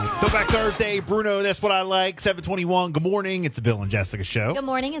Throwback Thursday, Bruno, that's what I like. 721. Good morning. It's a Bill and Jessica show. Good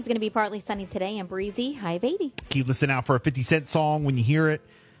morning. It's going to be partly sunny today and breezy. High of 80. Keep listening out for a 50 Cent song when you hear it.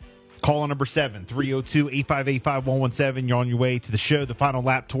 Call on number 7-302-858-5117. You're on your way to the show, the Final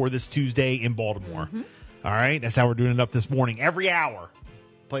Lap Tour this Tuesday in Baltimore. All right. That's how we're doing it up this morning. Every hour,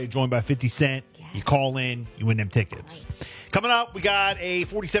 play joined by 50 Cent. Yes. You call in, you win them tickets. Nice. Coming up, we got a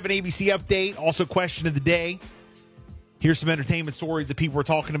 47 ABC update. Also, question of the day. Here's some entertainment stories that people were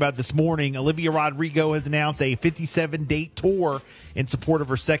talking about this morning. Olivia Rodrigo has announced a 57-date tour in support of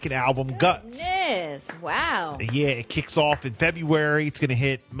her second album, Guts. Goodness. Wow. Yeah, it kicks off in February. It's going to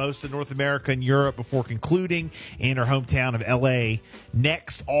hit most of North America and Europe before concluding in her hometown of L.A.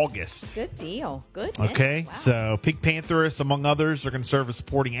 next August. Good deal. Good. Okay, Wow. so Pink Panthers, among others, are going to serve as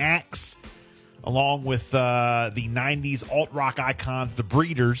supporting acts, along with the 90s alt-rock icons, The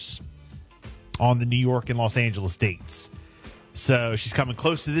Breeders, on the New York and Los Angeles dates. So she's coming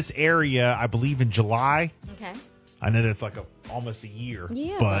close to this area, I believe, in July. Okay. I know that's like almost a year.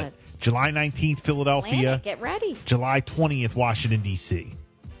 Yeah, but July 19th, Philadelphia. Planet, get ready. July 20th, Washington, D.C.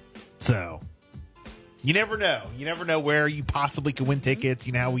 So you never know. You never know where you possibly could win tickets.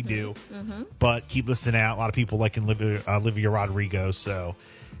 You know how we do. But keep listening out. A lot of people like Olivia Rodrigo, so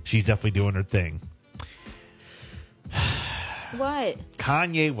she's definitely doing her thing. What?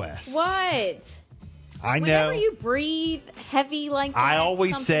 Kanye West. What? I know. Whenever you breathe heavy like that, I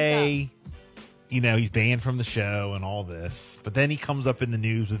always something's say, he's banned from the show and all this. But then he comes up in the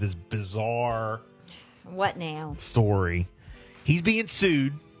news with this bizarre up. What now? story. He's being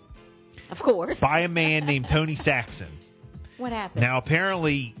sued Of course. by a man named Tony Saxon. What happened? Now,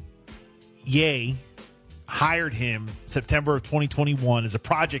 apparently, Ye hired him September of 2021 as a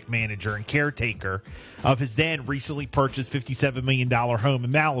project manager and caretaker of his then recently purchased $57 million home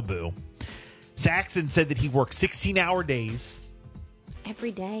in Malibu. Saxon said that he worked 16-hour days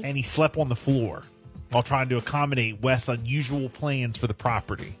Every day. and he slept on the floor while trying to accommodate West's unusual plans for the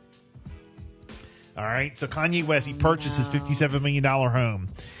property. All right, so Kanye West, he purchased his $57 million home.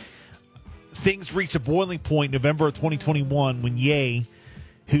 Things reached a boiling point November of 2021 when Ye,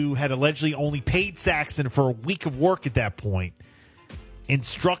 who had allegedly only paid Saxon for a week of work at that point,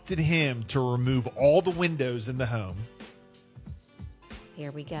 instructed him to remove all the windows in the home.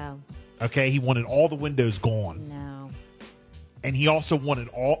 Here we go. Okay, he wanted all the windows gone. No. And he also wanted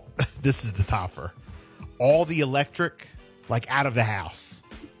all, this is the topper, all the electric, out of the house.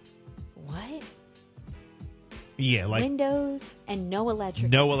 What? Yeah, Windows and no electric.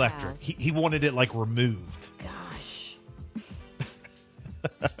 no in the electric. house. He wanted it, removed. Gosh.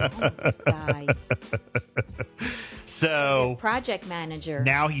 What's wrong with this guy? So His project manager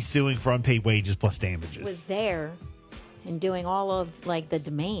now he's suing for unpaid wages plus damages. was there and doing all of the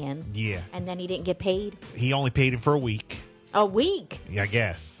demands. Yeah. And then he didn't get paid He only paid him for a week. a week. Yeah, I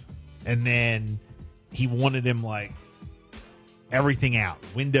guess. And then he wanted him everything out.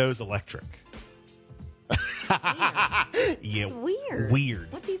 Windows, electric. Yeah. It's weird.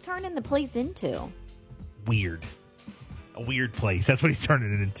 Weird. What's he turning the place into? Weird. A weird place. That's what he's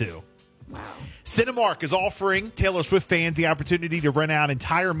turning it into. Wow. Cinemark is offering Taylor Swift fans the opportunity to rent out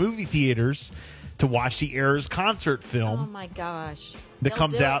entire movie theaters to watch the Eras concert Oh film my gosh. that They'll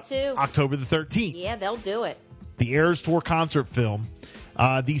comes do it out too. October the 13th. Yeah, they'll do it. The Eras Tour concert film.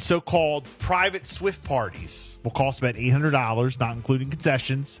 These so-called private Swift parties will cost about $800, not including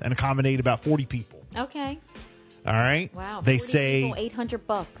concessions, and accommodate about 40 people. Okay. All right? Wow. They 40 say, people,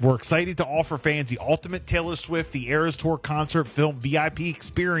 $800. we're excited to offer fans the ultimate Taylor Swift, the Eras Tour concert film VIP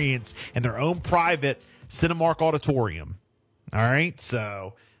experience in their own private Cinemark auditorium. All right?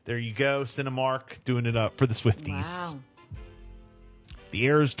 So there you go. Cinemark doing it up for the Swifties. Wow. The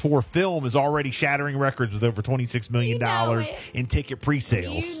Eras Tour film is already shattering records with over $26 million You know it. in ticket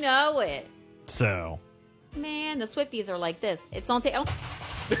pre-sales. You know it. So, Man, the Swifties are like this. It's on sale.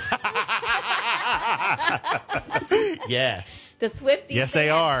 yes. The Swifties. Yes, they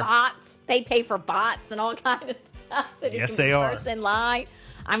have are. Bots. They pay for bots and all kind of stuff. So you Yes, can they be are. first in line.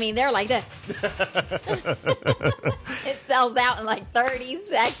 I mean, they're like that. It sells out in 30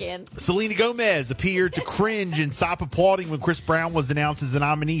 seconds. Selena Gomez appeared to cringe and stop applauding when Chris Brown was announced as a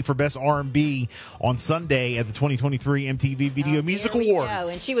nominee for Best R&B on Sunday at the 2023 MTV Video Music Here we go. Awards.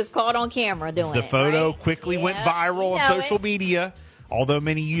 And she was caught on camera doing The it. photo right? quickly went Yeah, viral you on know social it. media. Although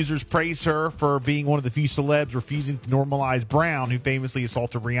many users praise her for being one of the few celebs refusing to normalize Brown, who famously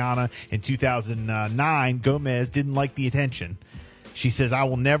assaulted Rihanna in 2009, Gomez didn't like the attention. She says, "I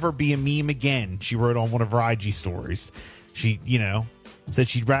will never be a meme again," she wrote on one of her IG stories. She, said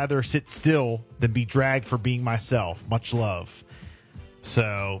she'd rather sit still than be dragged for being myself. Much love.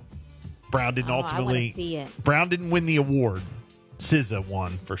 So Brown didn't I wanna ultimately see it. Brown didn't win the award. SZA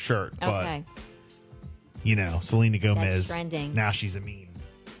won for sure. But, Okay. you know, Selena Gomez, trending. now she's a meme.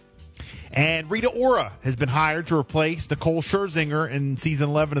 And Rita Ora has been hired to replace Nicole Scherzinger in season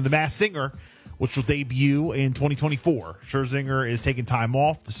 11 of The Masked Singer, which will debut in 2024. Scherzinger is taking time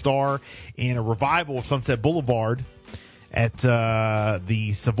off to star in a revival of Sunset Boulevard at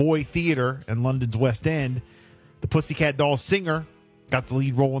the Savoy Theatre in London's West End. The Pussycat Dolls singer got the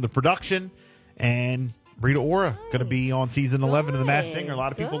lead role in the production, and Rita Ora going to be on season 11 of The Masked Singer. A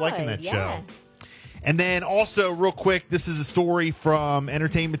lot of people liking that show. And then also, real quick, this is a story from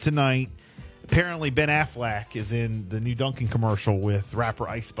Entertainment Tonight. Apparently, Ben Affleck is in the new Dunkin' commercial with rapper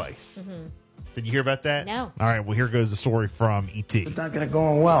Ice Spice. Mm-hmm. Did you hear about that? No. All right, well, here goes the story from E.T. Dunkin' are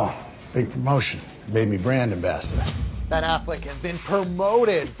going well. Big promotion. Made me brand ambassador. Ben Affleck has been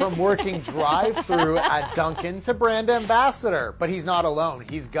promoted from working drive-thru at Dunkin' to brand ambassador. But he's not alone.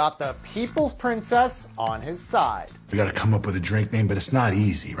 He's got the People's Princess on his side. We gotta come up with a drink name, but it's not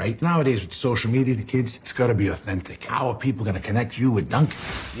easy, right? Nowadays with social media, the kids, it's gotta be authentic. How are people gonna connect you with Dunkin'?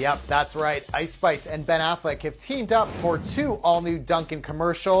 Yep, that's right. Ice Spice and Ben Affleck have teamed up for 2 all-new Dunkin'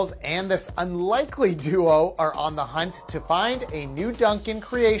 commercials, and this unlikely duo are on the hunt to find a new Dunkin'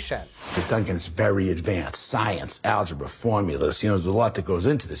 creation. But Dunkin' is very advanced. Science, algebra, formulas. You know, there's a lot that goes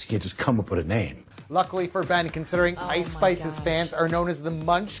into this. You can't just come up with a name. Luckily for Ben, considering Ice Spice's fans are known as the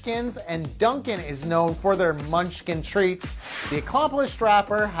Munchkins and Dunkin' is known for their Munchkin treats, the accomplished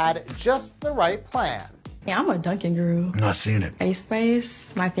rapper had just the right plan. Yeah, I'm a Dunkin' girl. I'm not seeing it. Ice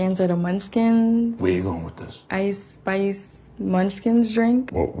Spice, my fans are the Munchkins. Where you going with this? Ice Spice Munchkins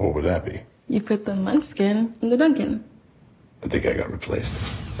drink. What would that be? You put the Munchkin in the Dunkin'. I think I got replaced.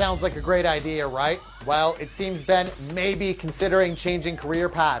 Sounds like a great idea, right? Well, it seems Ben may be considering changing career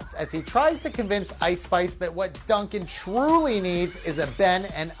paths as he tries to convince Ice Spice that what Dunkin' truly needs is a Ben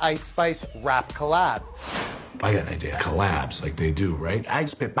and Ice Spice rap collab. I got an idea. Collabs like they do, right? I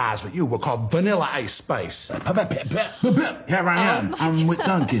spit bars with you. We're called Vanilla Ice Spice. Here I am. I'm with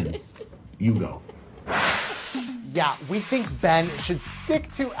Dunkin'. You go. Yeah, we think Ben should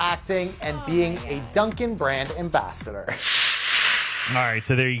stick to acting and being a Dunkin' brand ambassador. All right,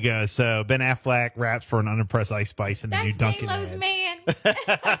 so there you go. So Ben Affleck raps for an unimpressed Ice Spice in the new Dunkin' J-Lo's ad. man.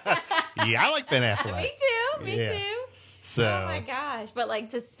 Yeah, I like Ben Affleck. Me too. Me Yeah. too. So, Oh my gosh! But like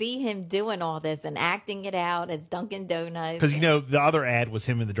to see him doing all this and acting it out as Dunkin' Donuts. because, you know, the other ad was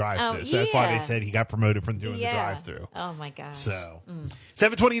him in the drive-thru. Oh, So that's why they yeah. said he got promoted from doing the Yeah. drive-thru. Oh my gosh. So,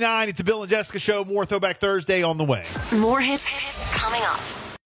 7:29, it's a Bill and Jessica show. More Throwback Thursday on the way. More hits coming up.